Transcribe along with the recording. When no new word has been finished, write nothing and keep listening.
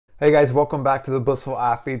Hey guys, welcome back to The Blissful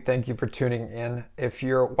Athlete. Thank you for tuning in. If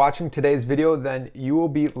you're watching today's video, then you will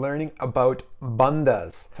be learning about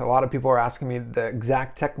bandhas. So a lot of people are asking me the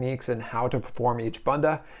exact techniques and how to perform each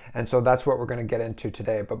bandha, and so that's what we're going to get into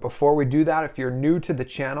today. But before we do that, if you're new to the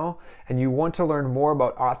channel and you want to learn more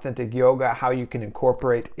about authentic yoga, how you can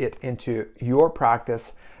incorporate it into your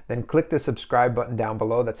practice, then click the subscribe button down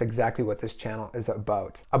below. That's exactly what this channel is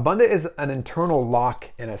about. A bandha is an internal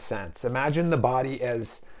lock in a sense. Imagine the body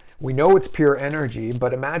as, we know it's pure energy,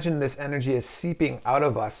 but imagine this energy is seeping out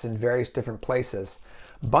of us in various different places.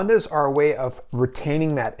 Bandhas are a way of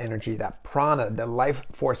retaining that energy, that prana, the life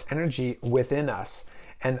force energy within us,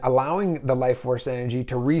 and allowing the life force energy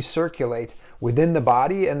to recirculate within the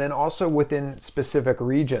body and then also within specific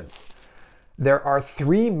regions. There are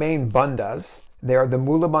three main bandhas. They are the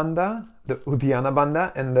Mula Bandha, the Uddiyana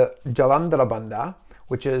Bandha, and the Jalandhara Bandha,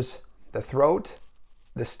 which is the throat,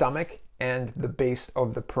 the stomach, and the base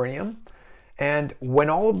of the perineum. And when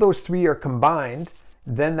all of those three are combined,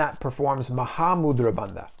 then that performs Mahamudra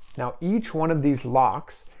Bandha. Now, each one of these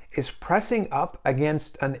locks is pressing up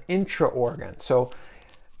against an intra-organ. So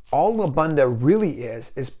all the bandha really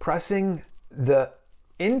is pressing the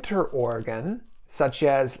inter-organ, such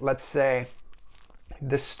as, let's say,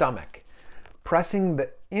 the stomach, pressing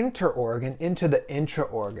the inter-organ into the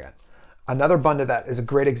intra-organ. Another bandha that is a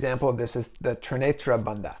great example of this is the Trinetra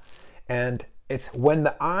Bandha. And it's when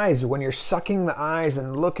the eyes, when you're sucking the eyes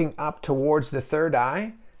and looking up towards the third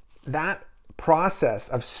eye, that process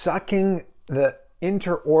of sucking the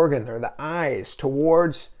inter-organ or the eyes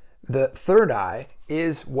towards the third eye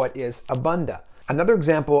is what is a bandha. Another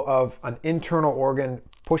example of an internal organ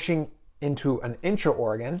pushing into an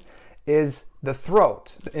intra-organ is the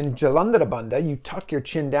throat. In Jalandhara Bandha, you tuck your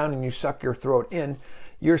chin down and you suck your throat in.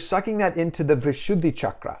 You're sucking that into the Vishuddhi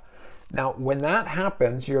chakra. Now, when that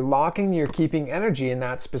happens, you're locking, you're keeping energy in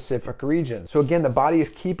that specific region. So again, the body is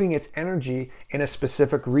keeping its energy in a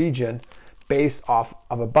specific region based off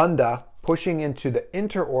of a bandha, pushing into the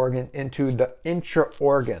inter-organ, into the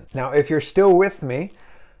intra-organ. Now, if you're still with me,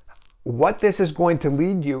 what this is going to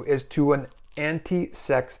lead you is to an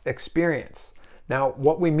anti-sex experience. Now,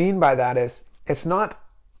 what we mean by that is, it's not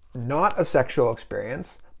a sexual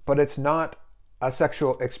experience, but it's not a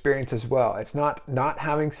sexual experience as well. It's not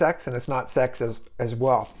having sex, and it's not sex as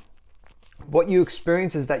well. What you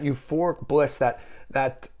experience is that euphoric bliss,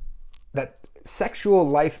 that sexual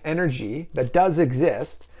life energy that does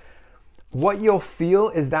exist. What you'll feel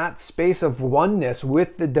is that space of oneness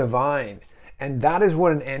with the divine, and that is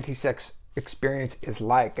what an anti-sex experience is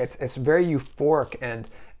like. It's very euphoric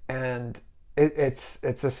and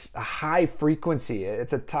it's a high frequency.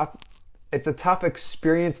 It's a tough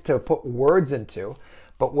experience to put words into,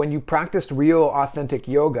 but when you practice real authentic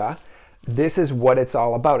yoga, this is what it's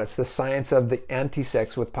all about. It's the science of the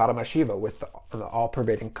anti-sex with Paramashiva, with the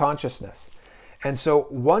all-pervading consciousness. And so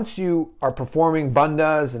once you are performing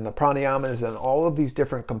bandhas and the pranayamas and all of these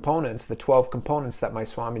different components, the 12 components that my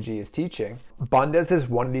Swamiji is teaching, bandhas is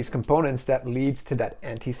one of these components that leads to that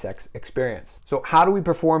anti-sex experience. So how do we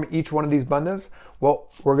perform each one of these bandhas? Well,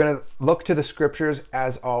 we're going to look to the scriptures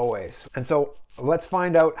as always. And so let's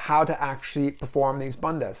find out how to actually perform these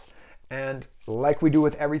bandhas. And like we do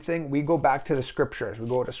with everything, we go back to the scriptures. We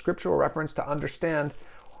go to scriptural reference to understand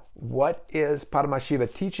what is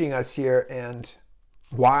Paramashiva teaching us here and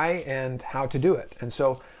why and how to do it. And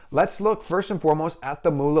so let's look first and foremost at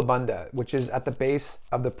the Mula Bandha, which is at the base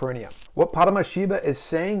of the perineum. What Paramashiva is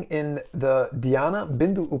saying in the Dhyana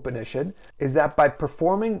Bindu Upanishad is that by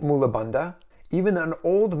performing Mula Bandha, even an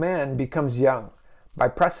old man becomes young. By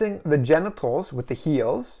pressing the genitals with the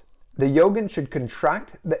heels, the yogin should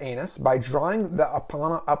contract the anus by drawing the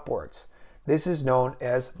apana upwards. This is known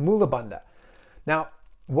as Mula Bandha. Now,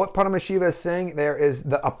 what Paramashiva is saying there is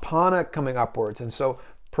the apana coming upwards. And so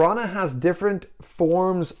prana has different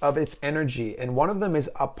forms of its energy. And one of them is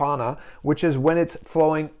apana, which is when it's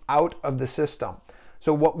flowing out of the system.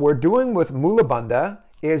 So what we're doing with Mula Bandha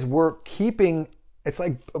is we're keeping, it's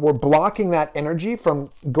like we're blocking that energy from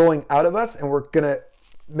going out of us, and we're going to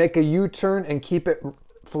make a U-turn and keep it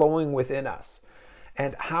flowing within us.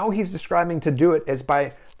 And how he's describing to do it is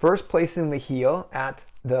by first placing the heel at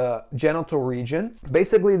the genital region.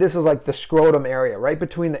 Basically, this is like the scrotum area, right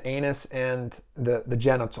between the anus and the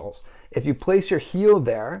genitals. If you place your heel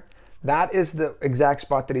there, that is the exact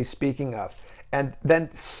spot that he's speaking of. And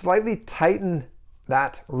then slightly tighten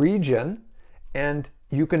that region, and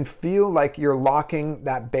you can feel like you're locking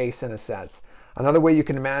that base in a sense. Another way you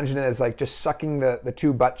can imagine it is like just sucking the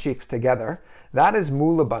two butt cheeks together. That is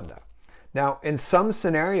Mula Bandha. Now, in some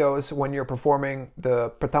scenarios, when you're performing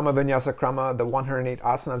the Pratama Vinyasa Krama, the 108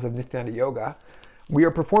 asanas of Nithyananda Yoga, we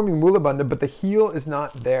are performing Mula Bandha, but the heel is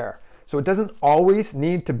not there. So it doesn't always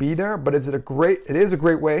need to be there, but it is a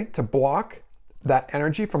great way to block that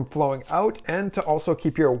energy from flowing out and to also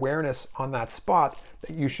keep your awareness on that spot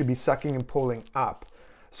that you should be sucking and pulling up.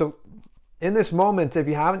 So in this moment, if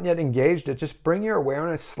you haven't yet engaged it, just bring your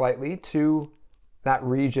awareness slightly to that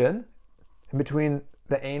region in between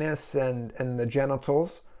the anus and the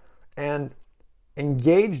genitals and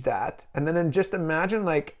engage that. And then just imagine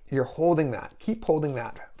like you're holding that. Keep holding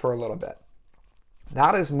that for a little bit.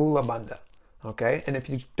 That is Mula Bandha, okay? And if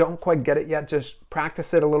you don't quite get it yet, just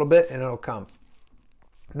practice it a little bit and it'll come.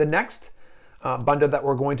 The next bandha that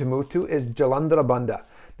we're going to move to is Jalandhara Bandha.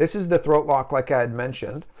 This is the throat lock like I had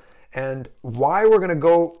mentioned. And why we're going to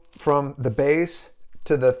go from the base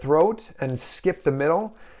to the throat and skip the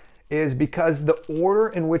middle is because the order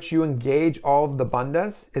in which you engage all of the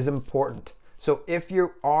bandhas is important. So if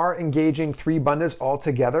you are engaging 3 bandhas all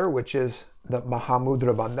together, which is the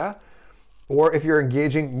Mahamudra Bandha, or if you're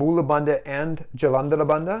engaging Mula Bandha and Jalandhara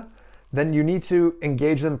Bandha, then you need to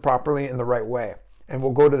engage them properly in the right way. And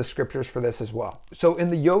we'll go to the scriptures for this as well. So in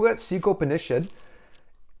the Yoga Sikopanishad,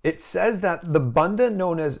 it says that the bandha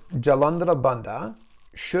known as Jalandhara Bandha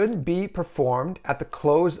should be performed at the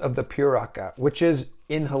close of the Puraka, which is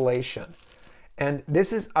inhalation. And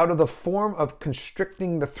this is out of the form of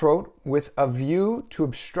constricting the throat with a view to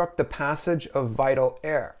obstruct the passage of vital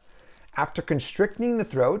air. After constricting the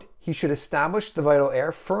throat, he should establish the vital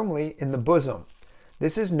air firmly in the bosom.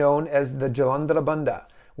 This is known as the Jalandhara Bandha,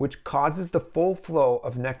 which causes the full flow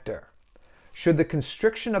of nectar. Should the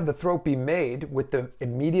constriction of the throat be made with the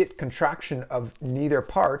immediate contraction of neither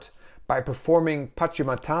part, by performing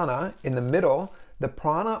Pachimatana in the middle, the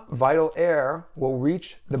prana vital air will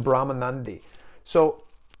reach the Brahmanandi. So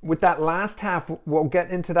with that last half, we'll get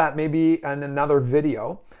into that maybe in another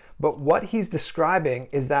video. But what he's describing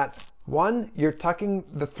is that, one, you're tucking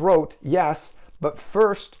the throat, yes, but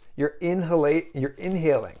first you're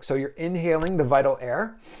inhaling. So you're inhaling the vital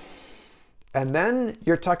air. And then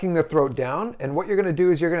you're tucking the throat down. And what you're going to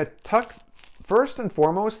do is you're going to tuck, first and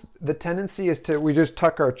foremost, the tendency is we just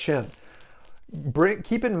tuck our chin.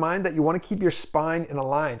 Keep in mind that you want to keep your spine in a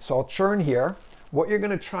line. So I'll churn here. What you're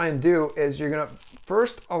going to try and do is you're going to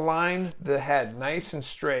first align the head nice and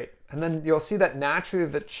straight. And then you'll see that naturally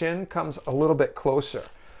the chin comes a little bit closer.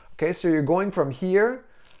 Okay, so you're going from here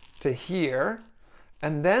to here.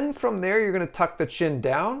 And then from there, you're going to tuck the chin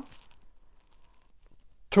down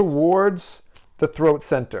towards the throat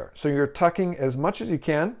center. So you're tucking as much as you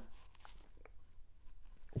can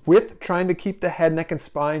with trying to keep the head, neck, and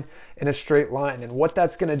spine in a straight line. And what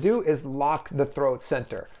that's going to do is lock the throat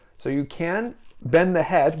center. So you can bend the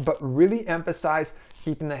head, but really emphasize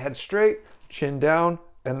keeping the head straight, chin down,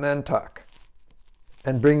 and then tuck.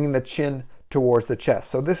 And bringing the chin towards the chest.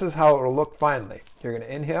 So this is how it will look finally. You're going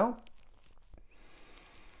to inhale,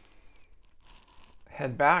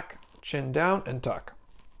 head back, chin down, and tuck.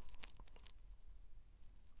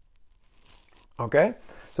 Okay,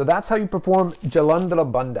 so that's how you perform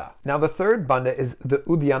Jalandhara Bandha. Now the third bandha is the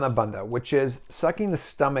Uddiyana Bandha, which is sucking the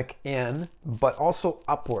stomach in, but also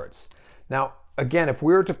upwards. Now, again, if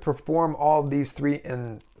we were to perform all of these 3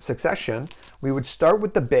 in succession, we would start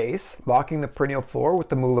with the base, locking the perineal floor with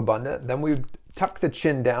the Mula Bandha. Then we would tuck the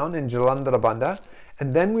chin down in Jalandhara Bandha,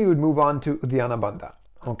 and then we would move on to Uddiyana Bandha.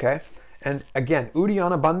 Okay, and again,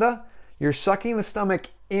 Uddiyana Bandha, you're sucking the stomach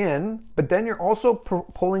in, but then you're also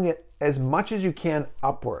pulling it as much as you can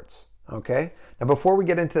upwards, okay? Now, before we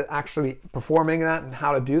get into actually performing that and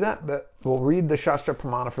how to do that, we'll read the Shastra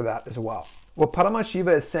Pramana for that as well. What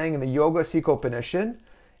Paramashiva is saying in the Yoga Sikopanishad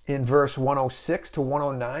in verse 106 to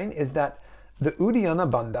 109 is that the Uddiyana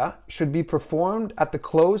Bandha should be performed at the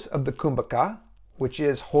close of the Kumbhaka, which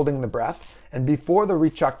is holding the breath, and before the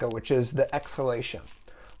Richaka, which is the exhalation,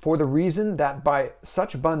 for the reason that by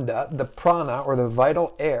such bandha, the prana, or the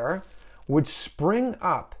vital air, would spring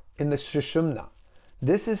up in the Sushumna.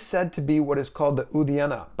 This is said to be what is called the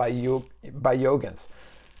Uddiyana by yogins.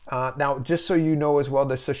 Now, just so you know as well,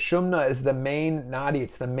 the Sushumna is the main nadi.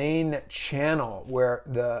 It's the main channel where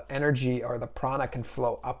the energy or the prana can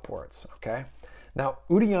flow upwards, okay? Now,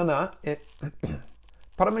 Uddiyana,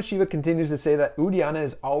 Paramashiva continues to say that Uddiyana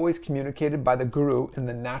is always communicated by the Guru in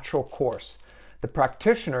the natural course. The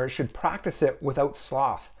practitioner should practice it without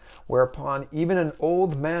sloth, whereupon even an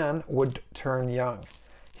old man would turn young.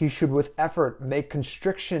 He should with effort make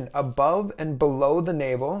constriction above and below the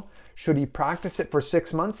navel. Should he practice it for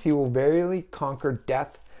 6 months, he will verily conquer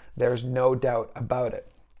death. There's no doubt about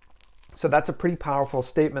it. So that's a pretty powerful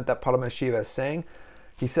statement that Paramashiva is saying.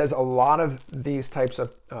 He says a lot of these types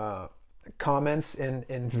of comments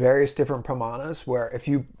in various different pramanas where if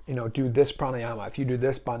you do this pranayama, if you do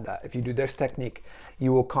this bandha, if you do this technique,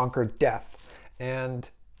 you will conquer death. And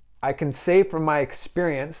I can say from my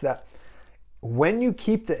experience that when you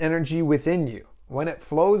keep the energy within you, when it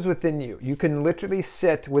flows within you, you can literally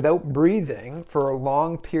sit without breathing for a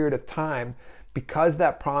long period of time because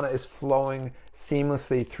that prana is flowing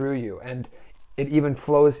seamlessly through you, and it even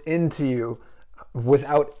flows into you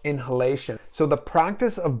without inhalation. So the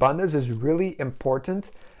practice of bandhas is really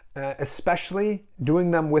important, especially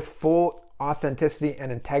doing them with full authenticity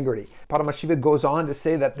and integrity. Paramashiva goes on to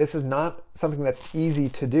say that this is not something that's easy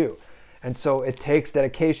to do. And so it takes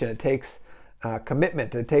dedication, it takes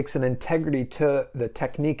commitment, it takes an integrity to the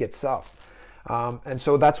technique itself. And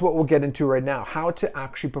so that's what we'll get into right now, how to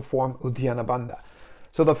actually perform Uddiyana Bandha.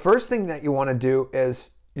 So the first thing that you want to do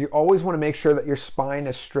is you always want to make sure that your spine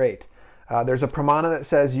is straight. There's a pramana that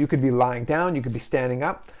says you could be lying down, you could be standing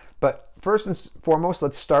up, but first and foremost,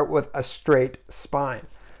 let's start with a straight spine.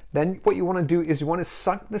 Then what you want to do is you want to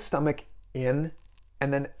suck the stomach in,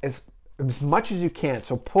 and then as much as you can.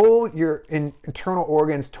 So pull your internal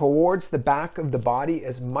organs towards the back of the body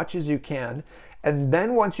as much as you can. And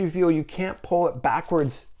then once you feel you can't pull it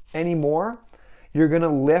backwards anymore, you're going to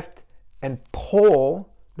lift and pull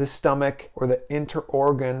the stomach or the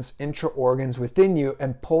intra-organs within you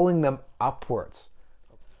and pulling them upwards.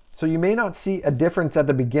 So you may not see a difference at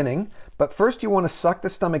the beginning, but first you want to suck the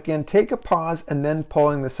stomach in, take a pause, and then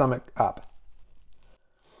pulling the stomach up.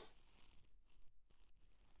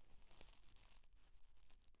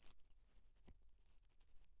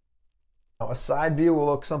 Now a side view will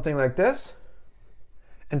look something like this.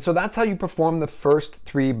 And so that's how you perform the first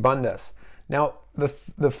 3 bandhas. Now the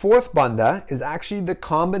fourth bandha is actually the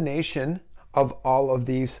combination of all of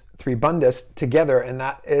these 3 bandhas together, and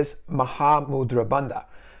that is Mahamudra Bandha.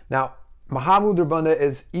 Now, Mahamudra Bandha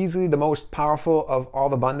is easily the most powerful of all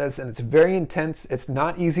the bandhas, and it's very intense. It's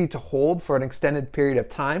not easy to hold for an extended period of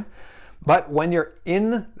time. But when you're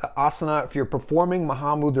in the asana, if you're performing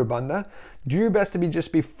Mahamudra Bandha, do your best to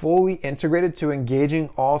just be fully integrated to engaging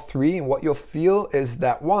all 3. And what you'll feel is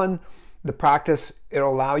that, one, the practice,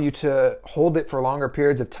 it'll allow you to hold it for longer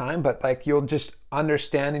periods of time, but like you'll just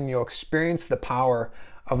understand and you'll experience the power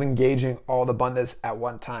of engaging all the bandhas at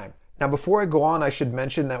one time. Now, before I go on, I should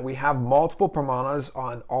mention that we have multiple pramanas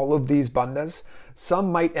on all of these bandhas.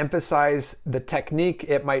 Some might emphasize the technique,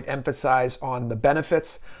 it might emphasize on the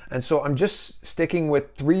benefits. And so I'm just sticking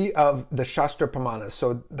with 3 of the Shastra pramanas,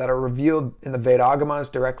 so that are revealed in the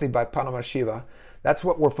Vedagamas directly by Paramashiva. That's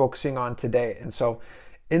what we're focusing on today. And so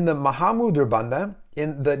in the Mahamudra Bandha,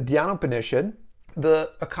 in the Dhyanopanishad,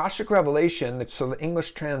 the Akashic revelation, so the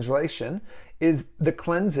English translation, is the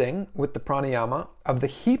cleansing with the pranayama of the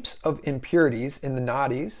heaps of impurities in the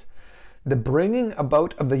nadis, the bringing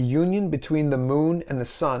about of the union between the moon and the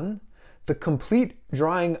sun, the complete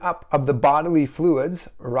drying up of the bodily fluids,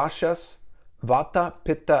 rashas, vata,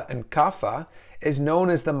 pitta, and kapha, is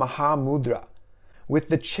known as the Mahamudra. With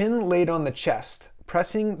the chin laid on the chest,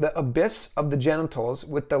 pressing the abyss of the genitals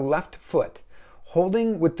with the left foot,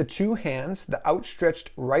 holding with the 2 hands the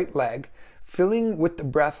outstretched right leg, filling with the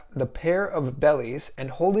breath the pair of bellies,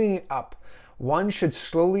 and holding it up, one should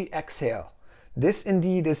slowly exhale. This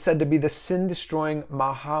indeed is said to be the sin-destroying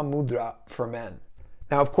Mahamudra for men.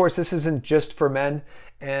 Now, of course, this isn't just for men,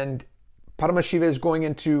 and Paramashiva is going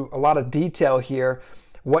into a lot of detail here.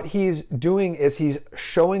 What he's doing is he's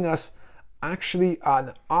showing us actually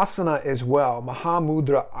an asana as well.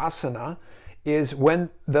 Mahamudra asana is when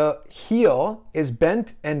the heel is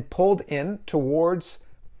bent and pulled in towards,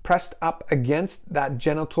 pressed up against that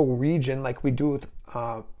genital region like we do with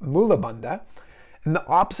Mula Bandha. And the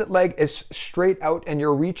opposite leg is straight out and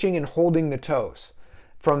you're reaching and holding the toes.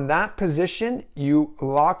 From that position, you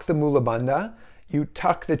lock the Mula Bandha, you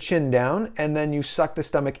tuck the chin down, and then you suck the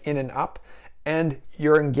stomach in and up, and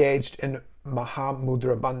you're engaged in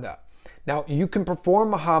Mahamudra Bandha. Now, you can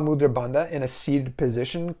perform Mahamudra Bandha in a seated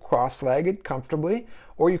position, cross-legged, comfortably,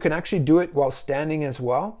 or you can actually do it while standing as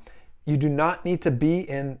well. You do not need to be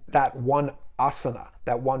in that one asana,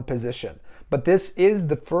 that one position. But this is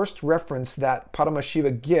the first reference that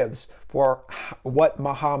Paramashiva gives for what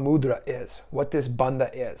Mahamudra is, what this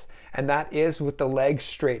bandha is. And that is with the legs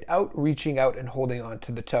straight out, reaching out and holding on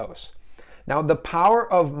to the toes. Now, the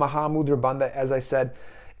power of Mahamudra Bandha, as I said,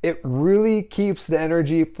 it really keeps the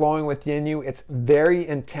energy flowing within you. It's very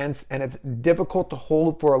intense and it's difficult to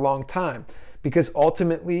hold for a long time because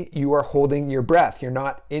ultimately you are holding your breath. You're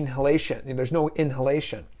not inhalation. There's no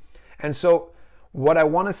inhalation. And so what I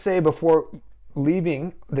want to say before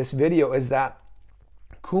leaving this video is that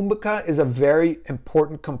Kumbhaka is a very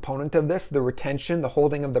important component of this, the retention, the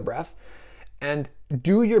holding of the breath. and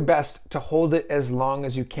do your best to hold it as long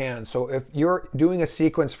as you can. So if you're doing a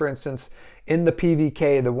sequence, for instance, in the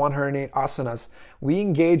PVK, the 108 asanas, we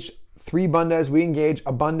engage 3 bandhas, we engage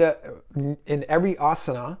a bandha in every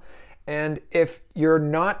asana. And if you're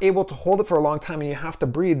not able to hold it for a long time and you have to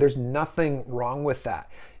breathe, there's nothing wrong with that.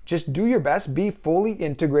 Just do your best, be fully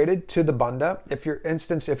integrated to the bandha. If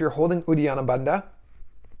you're holding Uddiyana bandha,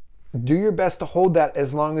 do your best to hold that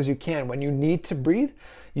as long as you can. When you need to breathe,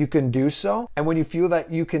 you can do so. And when you feel that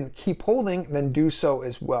you can keep holding, then do so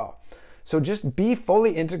as well. So just be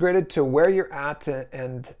fully integrated to where you're at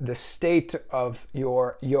and the state of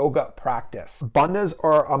your yoga practice. Bandhas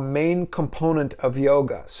are a main component of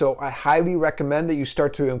yoga. So I highly recommend that you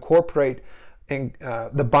start to incorporate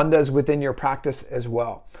the bandhas within your practice as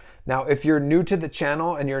well. Now, if you're new to the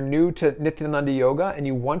channel and you're new to Nithyananda Yoga and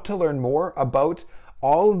you want to learn more about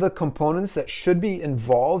all of the components that should be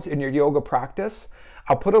involved in your yoga practice,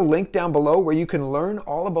 I'll put a link down below where you can learn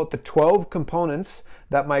all about the 12 components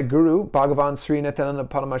that my guru, Bhagavan Sri Nithyananda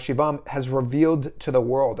Paramashiva, has revealed to the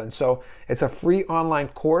world. And so it's a free online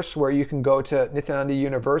course where you can go to Nithyananda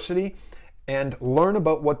University and learn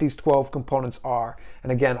about what these 12 components are.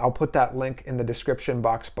 And again, I'll put that link in the description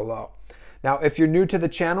box below. Now, if you're new to the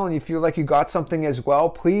channel and you feel like you got something as well,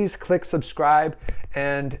 please click subscribe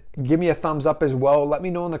and give me a thumbs up as well. Let me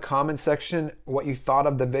know in the comment section what you thought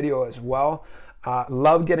of the video as well.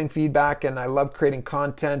 Love getting feedback, and I love creating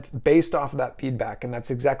content based off of that feedback. And that's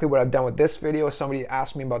exactly what I've done with this video. Somebody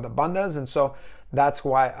asked me about the bandhas, and so that's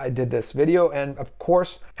why I did this video. And of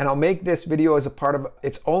course, and I'll make this video as a part of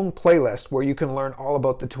its own playlist where you can learn all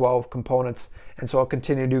about the 12 components. And so I'll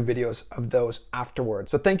continue to do videos of those afterwards.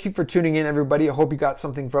 So thank you for tuning in, everybody. I hope you got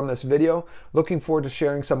something from this video. Looking forward to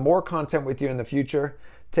sharing some more content with you in the future.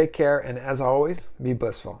 Take care, and as always, be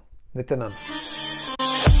blissful. Nithyananda.